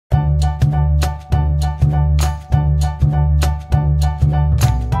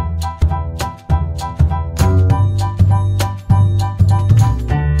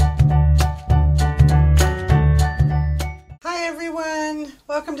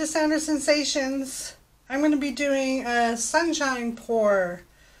to Sandra Sensations. I'm going to be doing a sunshine pour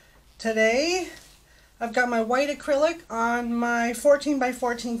today. I've got my white acrylic on my 14 by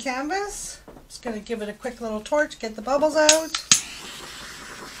 14 canvas. Just going to give it a quick little torch, get the bubbles out.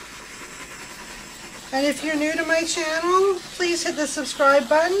 And if you're new to my channel, please hit the subscribe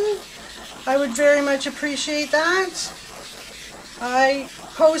button. I would very much appreciate that. I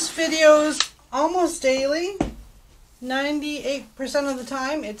post videos almost daily. 98% of the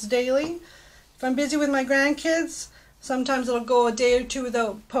time it's daily. If I'm busy with my grandkids, sometimes it'll go a day or two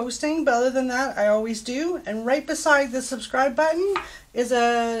without posting, but other than that I always do. And right beside the subscribe button is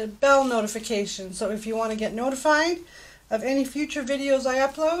a bell notification, so if you want to get notified of any future videos I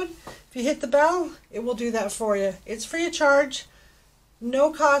upload, if you hit the bell, it will do that for you. It's free of charge,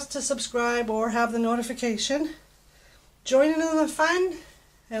 no cost to subscribe or have the notification. Join in on the fun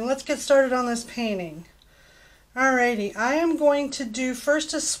and let's get started on this painting. Alrighty, I am going to do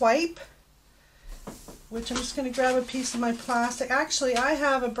first a swipe, which I'm just going to grab a piece of my plastic. Actually, I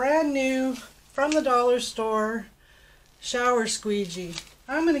have a brand new, from the dollar store, shower squeegee.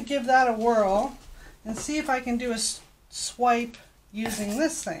 I'm going to give that a whirl and see if I can do a swipe using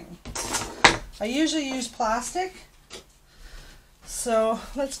this thing. I usually use plastic, so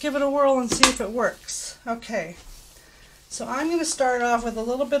let's give it a whirl and see if it works. Okay, so I'm going to start off with a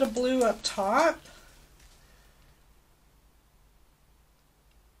little bit of blue up top.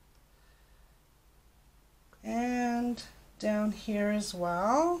 And down here as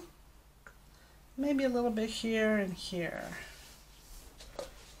well. Maybe a little bit here and here.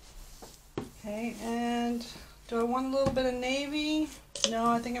 Okay, and do I want a little bit of navy? No,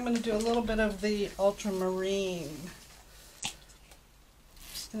 I think I'm going to do a little bit of the ultramarine.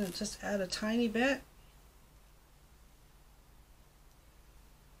 Just going to add a tiny bit.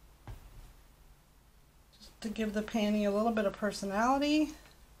 Just to give the painting a little bit of personality.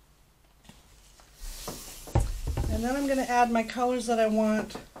 And then I'm going to add my colors that I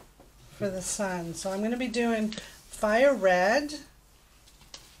want for the sun. So I'm going to be doing fire red.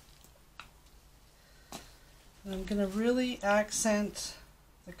 And I'm going to really accent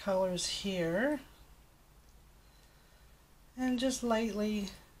the colors here. And just lightly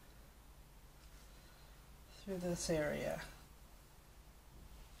through this area.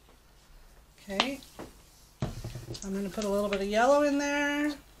 Okay. I'm going to put a little bit of yellow in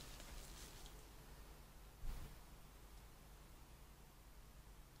there.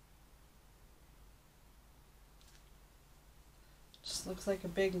 Looks like a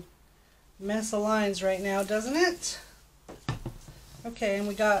big mess of lines right now, doesn't it? Okay, and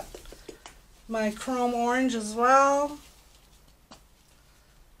we got my chrome orange as well.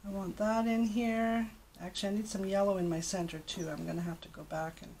 I want that in here. Actually, I need some yellow in my center too. I'm going to have to go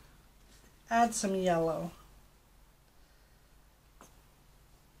back and add some yellow.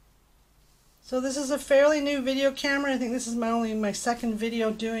 So this is a fairly new video camera. I think this is only my second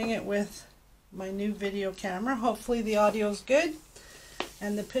video doing it with my new video camera. Hopefully the audio is good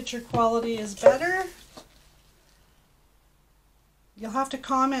and the picture quality is better. You'll have to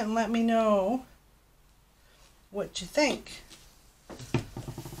comment and let me know what you think.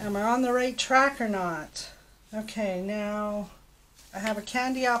 Am I on the right track or not? Okay, now I have a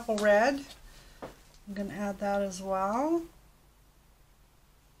candy apple red. I'm going to add that as well.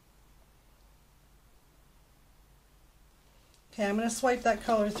 Okay, I'm going to swipe that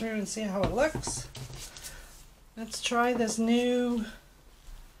color through and see how it looks. Let's try this new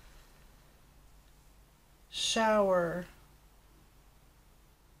shower.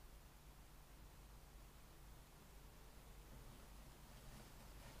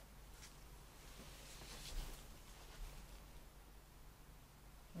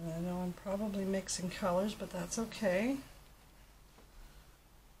 I know I'm probably mixing colors, but that's okay.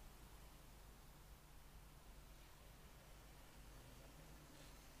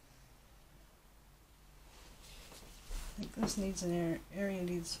 I think this needs an area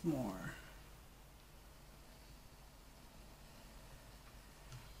needs more.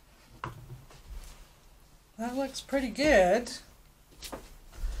 That looks pretty good.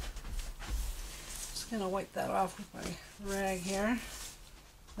 Just going to wipe that off with my rag here.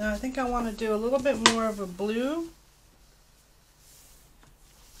 Now I think I want to do a little bit more of a blue.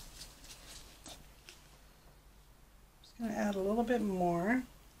 Just going to add a little bit more.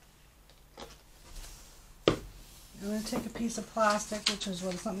 I'm going to take a piece of plastic, which is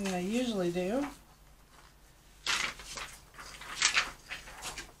something I usually do,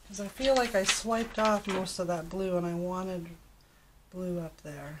 because I feel like I swiped off most of that blue and I wanted blue up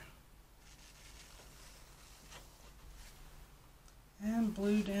there. And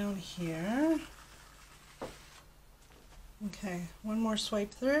blue down here. Okay, one more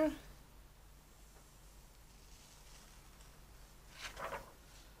swipe through.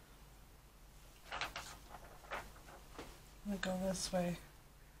 I'm going to go this way.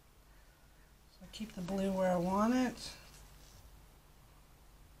 So keep the blue where I want it.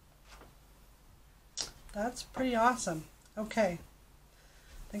 That's pretty awesome. Okay,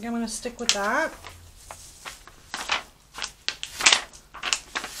 I think I'm going to stick with that.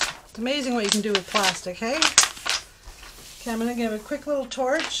 It's amazing what you can do with plastic, hey? Okay, I'm going to give a quick little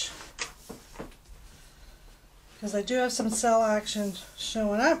torch because I do have some cell action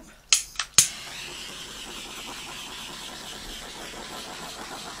showing up.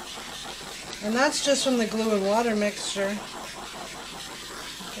 And that's just from the glue and water mixture.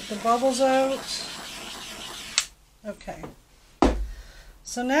 Get the bubbles out. Okay.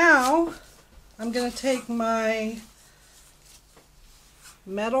 So now I'm going to take my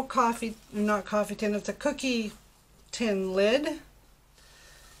metal not coffee tin, it's a cookie tin lid.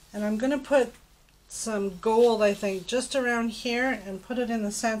 And I'm going to put some gold, I think, just around here and put it in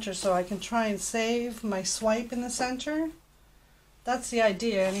the center so I can try and save my swipe in the center. That's the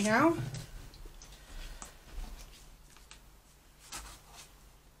idea anyhow.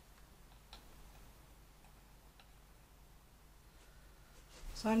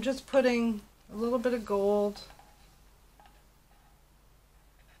 So I'm just putting a little bit of gold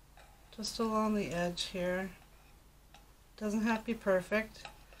just along the edge here. Doesn't have to be perfect.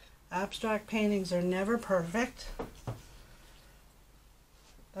 Abstract paintings are never perfect.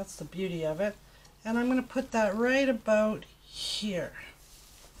 That's the beauty of it. And I'm going to put that right about here.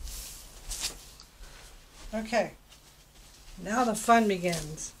 Okay, now the fun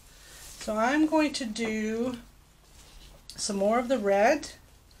begins. So I'm going to do some more of the red.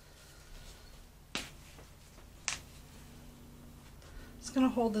 Just going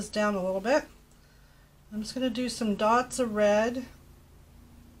to hold this down a little bit. I'm just going to do some dots of red.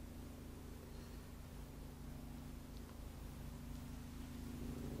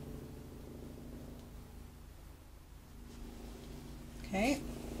 Okay.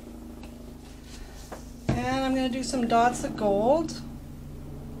 And I'm going to do some dots of gold.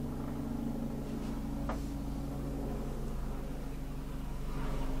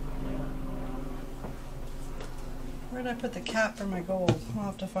 Where did I put the cap for my gold? I'll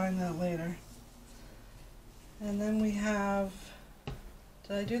have to find that later. And then we have,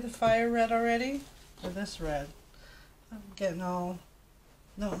 did I do the fire red already? Or this red? I'm getting all,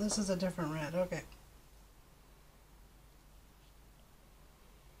 no, this is a different red, okay.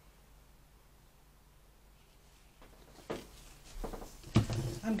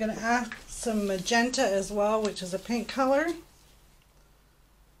 I'm going to add some magenta as well, which is a pink color.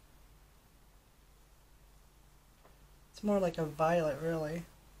 It's more like a violet, really.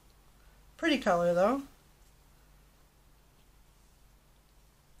 Pretty color, though.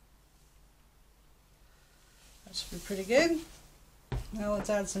 That should be pretty good. Now let's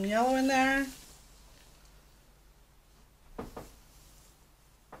add some yellow in there.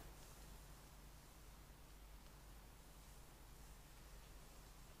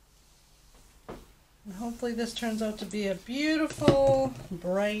 And hopefully this turns out to be a beautiful,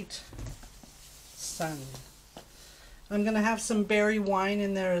 bright sun. I'm going to have some berry wine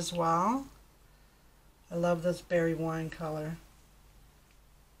in there as well. I love this berry wine color.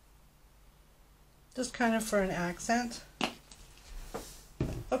 Just kind of for an accent.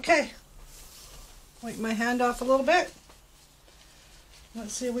 Okay. Wipe my hand off a little bit.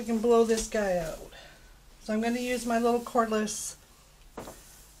 Let's see if we can blow this guy out. So I'm going to use my little cordless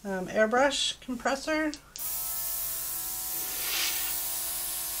airbrush compressor.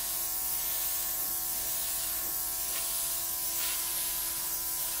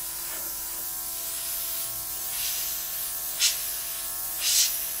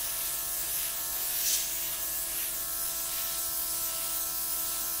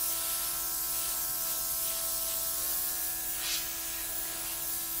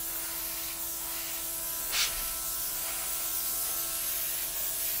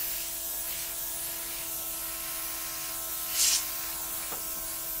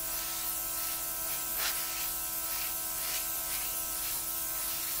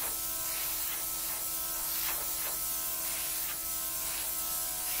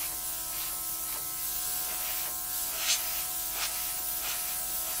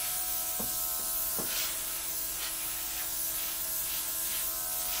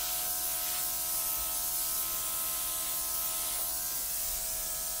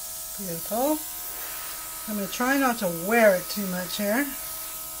 Beautiful. I'm going to try not to wear it too much here.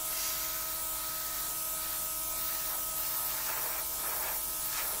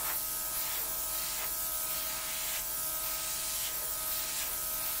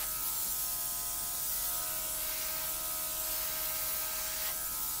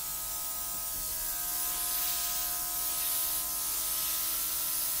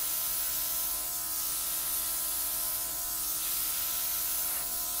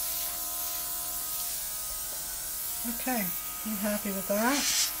 Okay, I'm happy with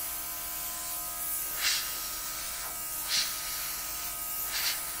that.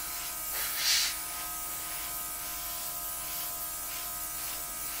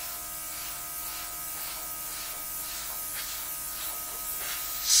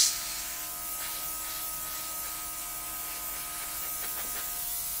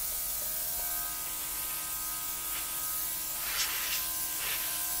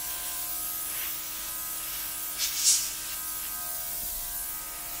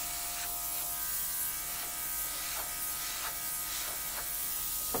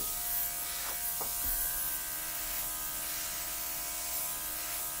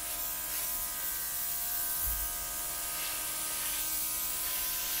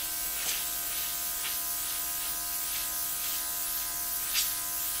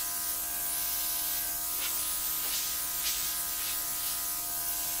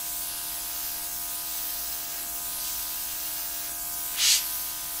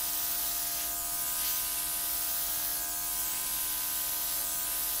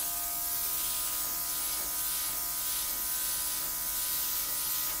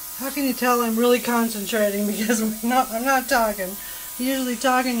 How can you tell I'm really concentrating because I'm not talking. I'm usually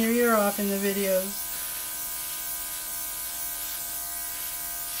talking your ear off in the videos.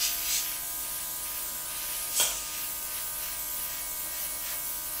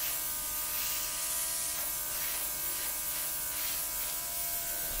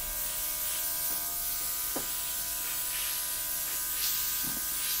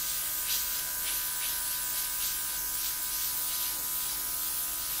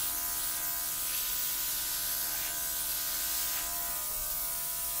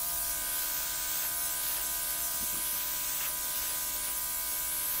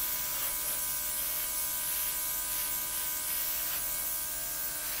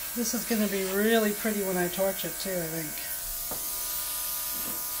 This is going to be really pretty when I torch it too, I think.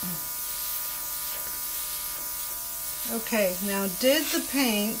 Okay, now did the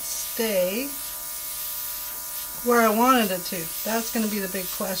paint stay where I wanted it to? That's going to be the big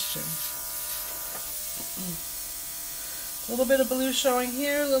question. A little bit of blue showing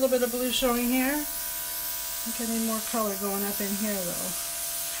here, a little bit of blue showing here. I think I need more color going up in here though.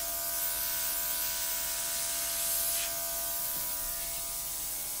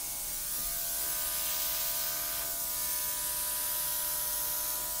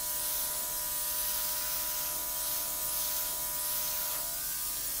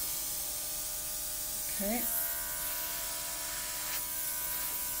 Okay.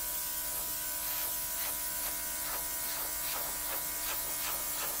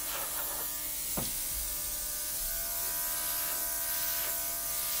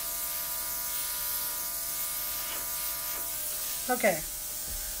 Okay,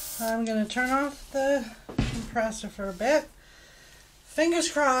 I'm going to turn off the compressor for a bit. Fingers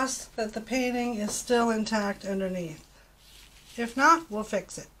crossed that the painting is still intact underneath. If not, we'll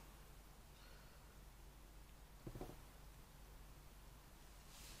fix it.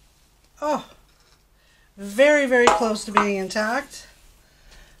 Oh, very, very close to being intact.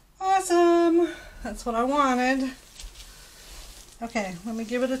 Awesome. That's what I wanted. Okay, let me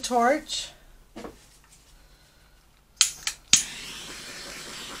give it a torch.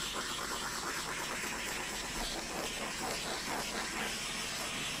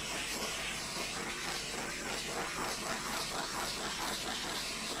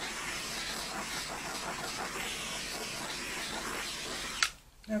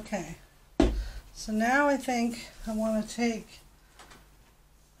 Okay, so now I think I want to take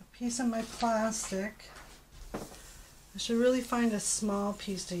a piece of my plastic. I should really find a small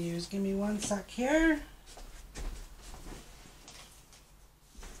piece to use. Give me one sec here.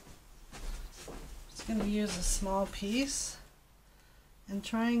 Just going to use a small piece and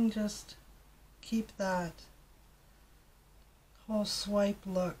try and just keep that whole swipe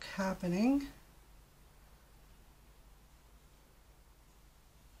look happening.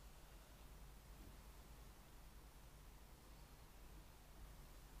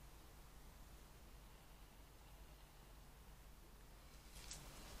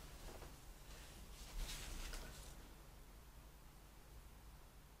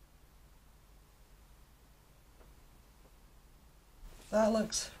 That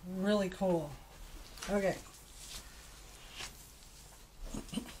looks really cool. Okay.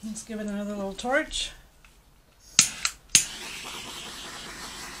 Let's give it another little torch.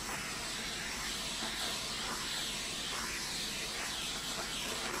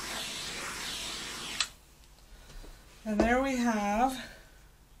 And there we have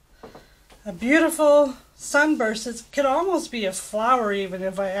a beautiful sunburst. It could almost be a flower even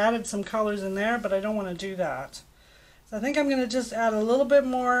if I added some colors in there, but I don't want to do that. So I think I'm going to just add a little bit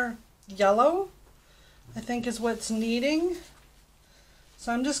more yellow, I think is what's needing.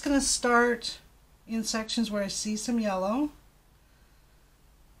 So I'm just going to start in sections where I see some yellow.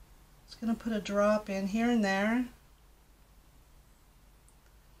 Just going to put a drop in here and there.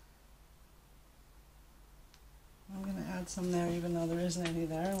 I'm going to add some there even though there isn't any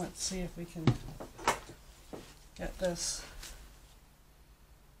there. Let's see if we can get this.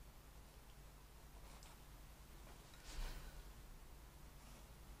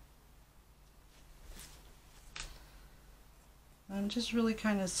 I'm just really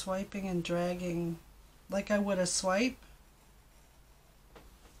kind of swiping and dragging like I would a swipe.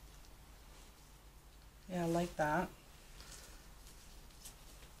 Yeah, like that.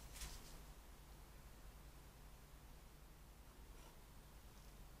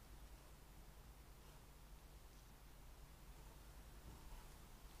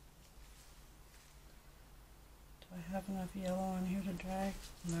 Do I have enough yellow on here to drag?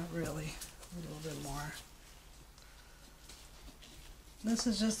 Not really. A little bit more. This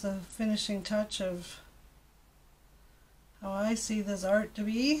is just a finishing touch of how I see this art to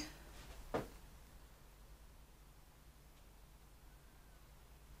be.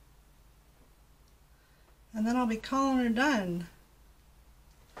 And then I'll be calling her done.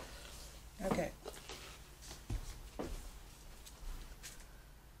 Okay.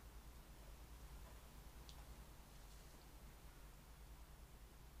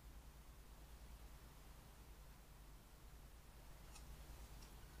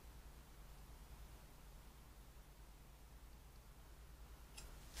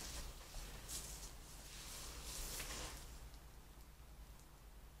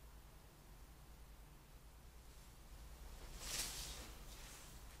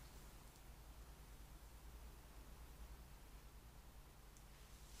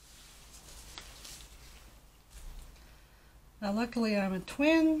 Now luckily I'm a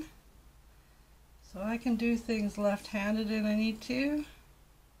twin, so I can do things left-handed if I need to.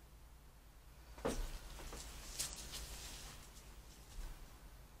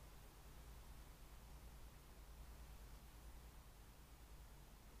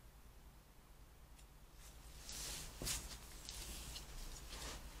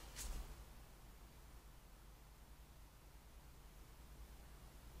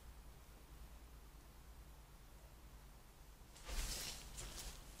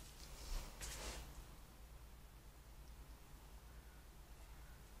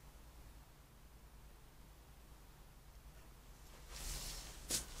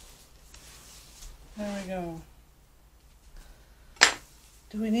 There we go.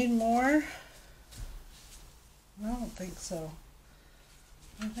 Do we need more? I don't think so.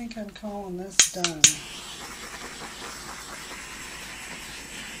 I think I'm calling this done.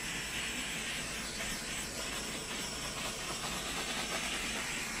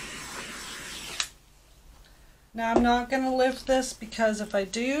 Now I'm not going to lift this because if I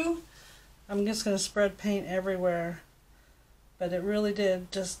do, I'm just going to spread paint everywhere. But it really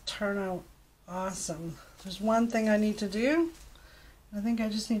did just turn out awesome. There's one thing I need to do. I think I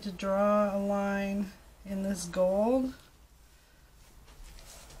just need to draw a line in this gold.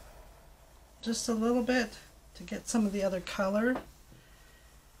 Just a little bit to get some of the other color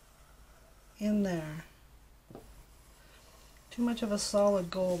in there. Too much of a solid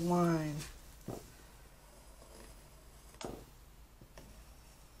gold line.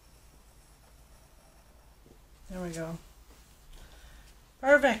 There we go.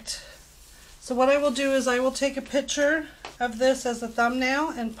 Perfect. So what I will do is I will take a picture of this as a thumbnail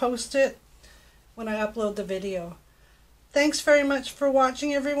and post it when I upload the video. Thanks very much for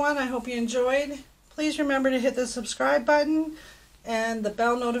watching, everyone. I hope you enjoyed. Please remember to hit the subscribe button and the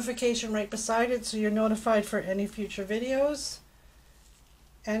bell notification right beside it so you're notified for any future videos.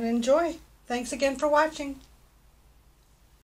 And enjoy. Thanks again for watching.